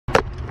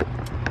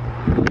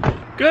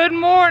Good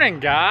morning,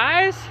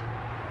 guys.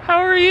 How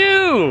are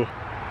you?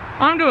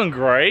 I'm doing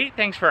great.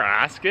 Thanks for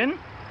asking.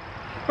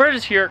 We're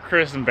just here at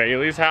Chris and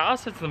Bailey's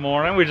house. It's the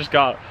morning. We just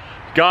got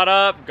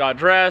up, got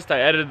dressed. I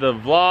edited the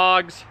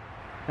vlogs,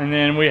 and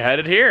then we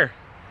headed here.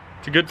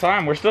 It's a good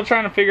time. We're still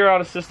trying to figure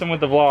out a system with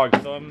the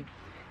vlogs, so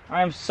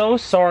I'm so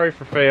sorry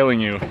for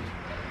failing you.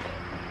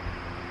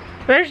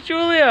 There's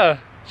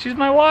Julia. She's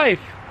my wife.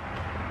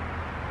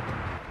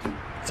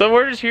 So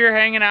we're just here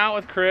hanging out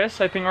with Chris.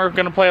 I think we're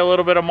gonna play a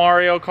little bit of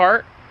Mario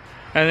Kart,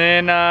 and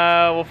then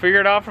we'll figure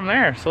it out from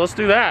there. So let's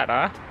do that,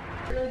 huh?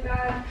 Really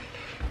bad.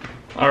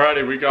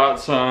 Alrighty, we got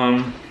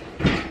some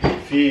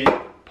feet,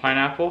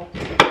 pineapple,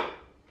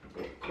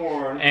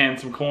 corn, and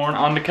some corn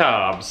on the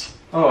cobs.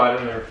 Oh, I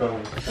didn't ever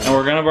film. And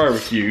we're gonna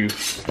barbecue.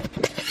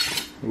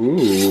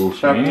 Ooh,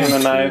 Sharpening the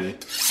fancy.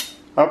 knife.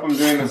 I hope I'm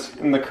doing this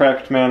in the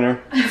correct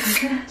manner,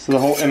 so the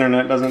whole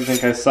internet doesn't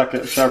think I suck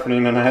at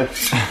sharpening a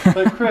knife.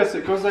 Like, Chris,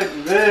 it goes like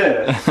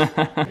this.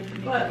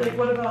 But like,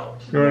 what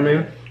about? You know what I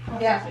mean?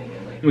 Yeah.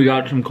 We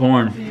got some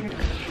corn.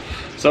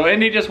 So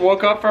Indy just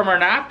woke up from her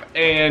nap,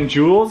 and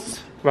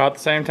Jules, about the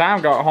same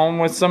time, got home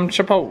with some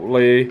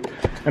Chipotle.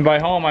 And by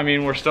home, I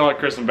mean we're still at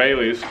Chris and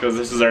Bailey's, because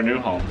this is our new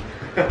home.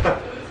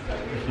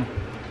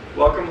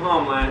 Welcome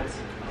home, Lance.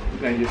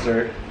 Thank you,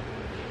 sir.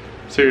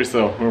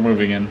 Seriously, we're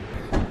moving in.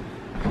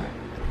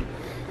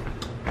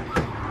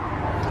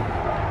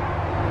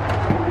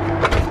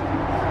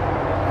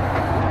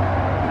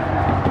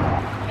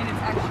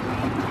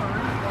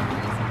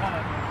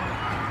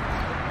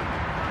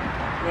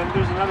 When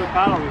there's another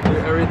paddle, we do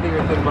everything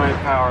within my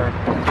power.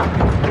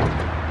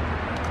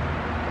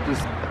 This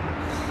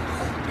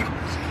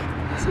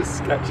is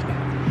sketchy.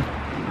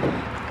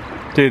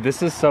 Dude,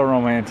 this is so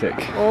romantic.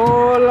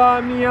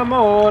 Hola, mi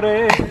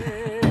amore.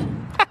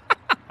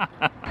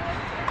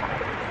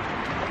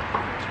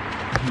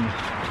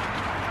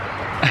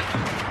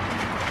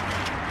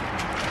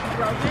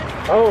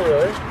 Oh,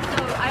 really? So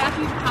I have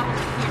to use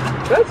paddles here.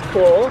 That's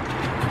cool.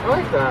 I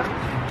like that.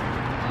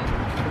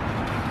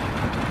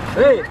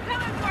 Hey,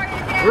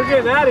 we're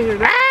getting out of here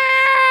now.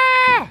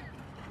 Ah!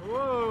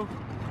 Whoa.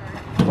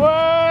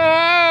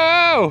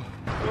 Whoa!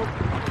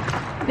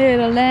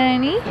 Little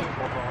Lenny.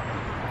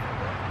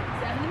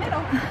 Stand in the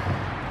middle.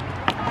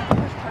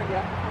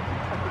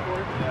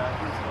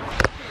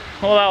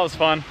 Well, that was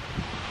fun.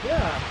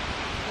 Yeah.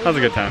 That was a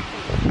good time.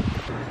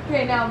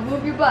 Okay, now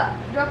move your butt.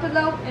 Drop it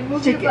low and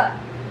move your butt.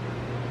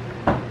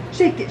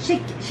 Shake it,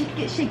 shake it, shake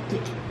it, shake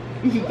it.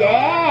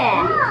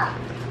 Yeah!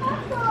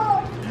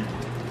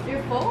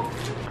 You're full?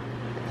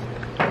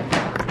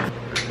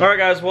 Alright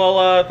guys,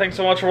 well thanks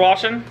so much for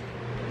watching.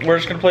 We're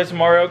just gonna play some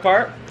Mario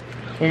Kart.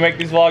 We make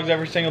these vlogs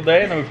every single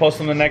day, and then we post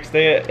them the next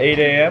day at 8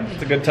 a.m.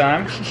 It's a good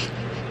time.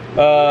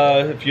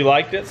 If you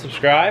liked it,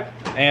 subscribe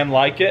and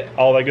like it,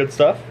 all that good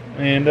stuff.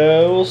 And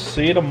we'll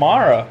see you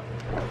tomorrow.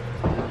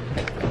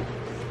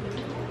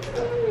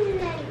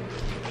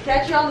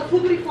 Catch you on the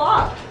flippity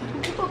flop.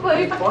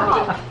 Flippity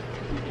flop.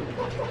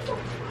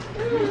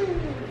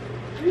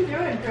 What are you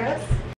doing, Chris?